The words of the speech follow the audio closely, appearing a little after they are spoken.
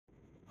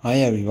Hi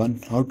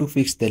everyone, how to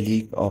fix the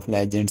League of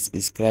Legends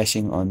is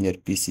crashing on your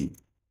PC.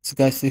 So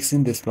guys,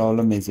 fixing this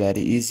problem is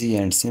very easy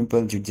and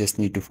simple. You just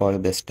need to follow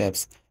the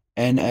steps.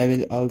 And I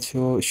will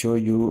also show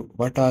you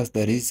what are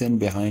the reason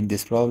behind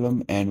this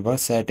problem and what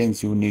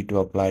settings you need to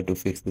apply to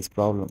fix this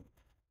problem.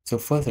 So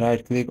first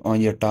right click on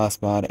your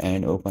taskbar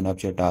and open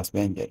up your task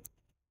manager.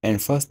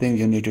 And first thing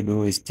you need to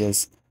do is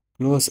just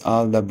close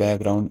all the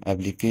background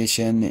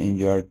application in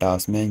your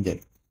task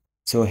manager.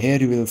 So here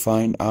you will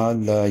find all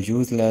the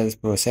useless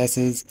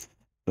processes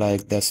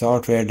like the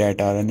software that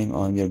are running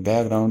on your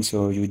background.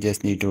 So you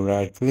just need to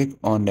right click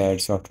on that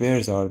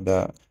softwares or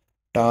the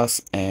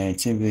task and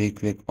simply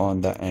click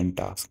on the end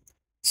task.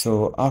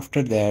 So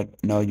after that,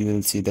 now you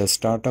will see the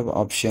startup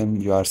option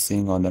you are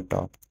seeing on the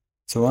top.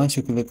 So once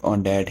you click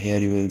on that, here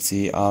you will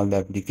see all the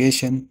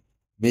application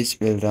which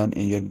will run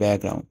in your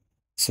background.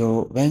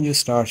 So when you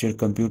start your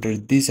computer,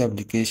 these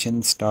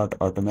applications start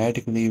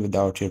automatically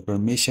without your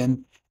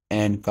permission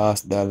and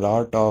cause a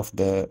lot of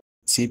the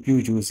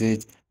CPU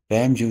usage,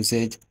 RAM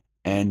usage,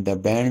 and the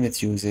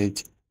bandwidth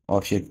usage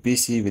of your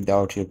PC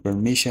without your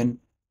permission.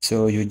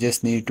 So you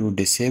just need to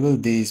disable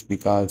these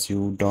because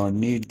you don't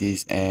need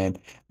these, and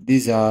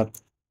these are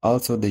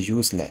also the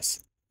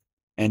useless.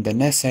 And the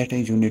next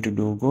setting you need to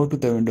do, go to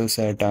the Windows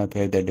side, type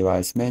here the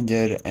device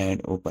manager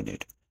and open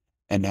it.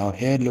 And now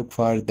here look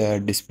for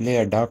the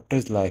display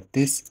adapters like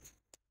this.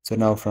 So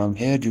now from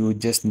here you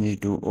just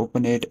need to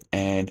open it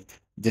and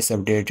just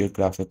update your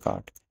graphic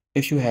card.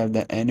 If you have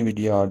the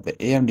NVIDIA or the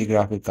AMD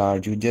graphic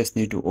card, you just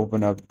need to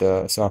open up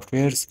the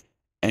softwares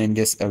and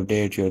just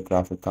update your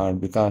graphic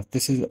card, because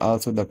this is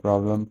also the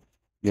problem,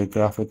 your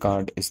graphic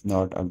card is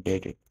not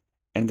updated.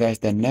 And guys,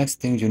 the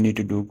next thing you need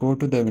to do, go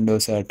to the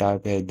Windows side,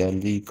 type here the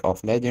League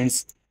of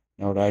Legends.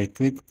 Now right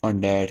click on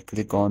that,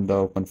 click on the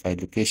open file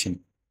location.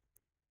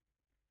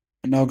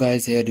 Now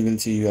guys, here you will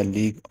see your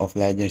League of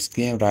Legends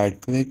game. Right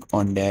click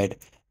on that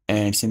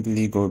and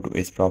simply go to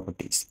its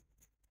properties.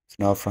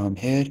 So now from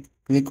here,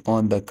 click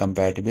on the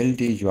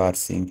compatibility you are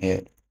seeing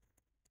here.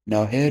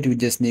 Now here you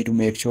just need to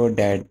make sure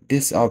that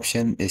this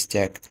option is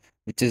checked,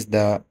 which is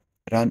the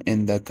run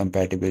in the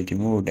compatibility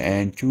mode,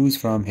 and choose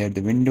from here the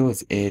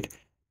Windows 8,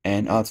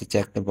 and also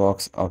check the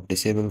box of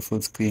disable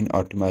full screen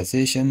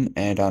optimization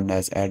and run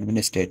as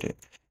administrator.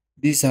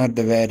 These are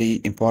the very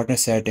important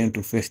setting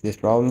to fix this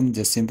problem.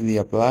 Just simply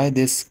apply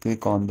this,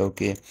 click on the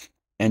OK,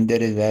 and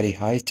there is very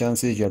high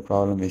chances your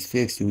problem is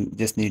fixed. You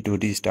just need to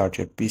restart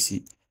your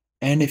PC.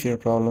 And if your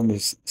problem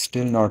is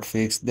still not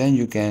fixed, then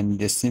you can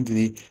just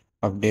simply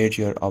update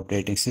your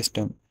operating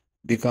system,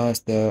 because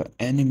the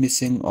any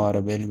missing or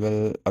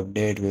available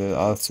update will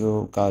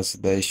also cause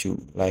the issue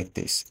like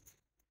this.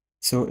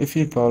 So if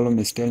your problem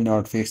is still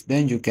not fixed,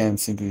 then you can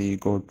simply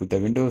go to the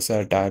Windows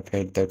or type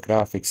here the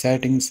graphic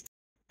settings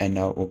and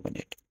now open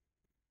it.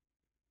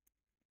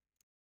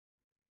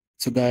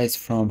 So guys,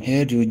 from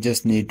here you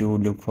just need to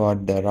look for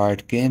the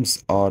right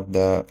games or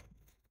the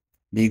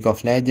League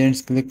of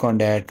Legends. Click on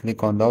that,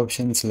 click on the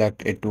option,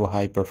 select it to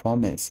high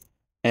performance.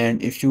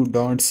 And if you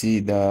don't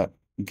see the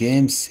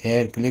games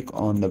here, click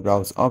on the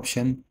browse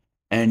option,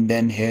 and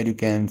then here you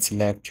can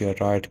select your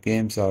right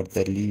games or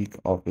the League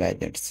of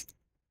Legends.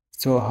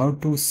 So how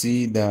to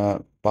see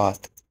the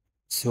path?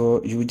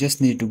 So you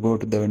just need to go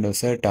to the Windows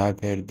search,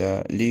 type here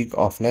the League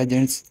of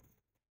Legends.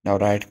 Now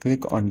right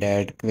click on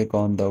that, click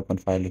on the open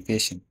file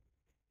location.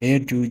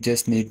 Here you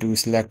just need to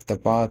select the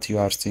path you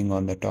are seeing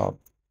on the top,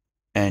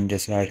 and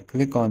just right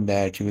click on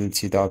that. You will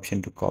see the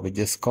option to copy.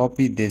 Just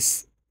copy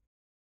this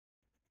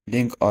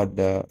link or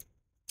the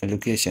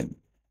location.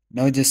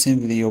 Now just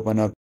simply open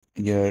up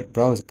your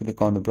browser,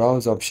 click on the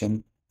browse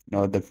option.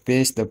 Now the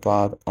paste the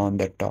path on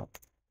the top.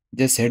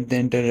 Just hit the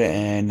enter,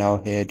 and now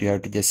here you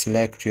have to just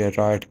select your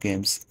right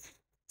games.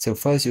 So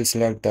first you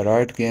select the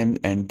right game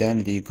and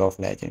then League of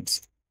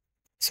Legends.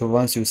 So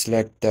once you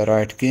select the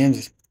right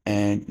games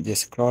and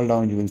just scroll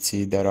down, you will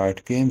see the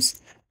right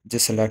games.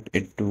 Just select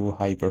it to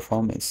high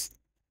performance.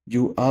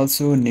 You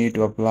also need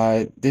to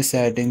apply this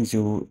settings.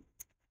 You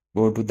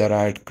go to the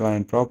right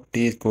client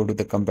properties, go to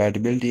the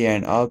compatibility,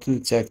 and also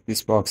check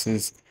these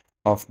boxes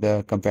of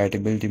the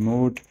compatibility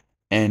mode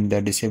and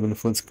the disable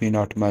full screen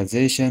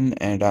optimization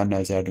and run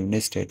as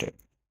administrator.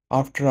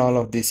 After all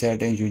of these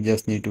settings, you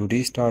just need to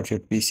restart your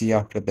PC.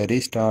 After the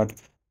restart,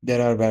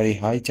 there are very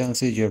high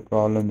chances your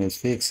problem is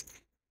fixed.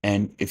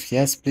 And if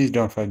yes, please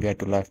don't forget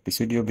to like this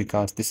video,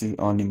 because this is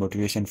only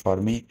motivation for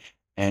me,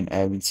 and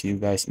I will see you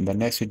guys in the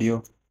next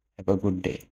video. Have a good day.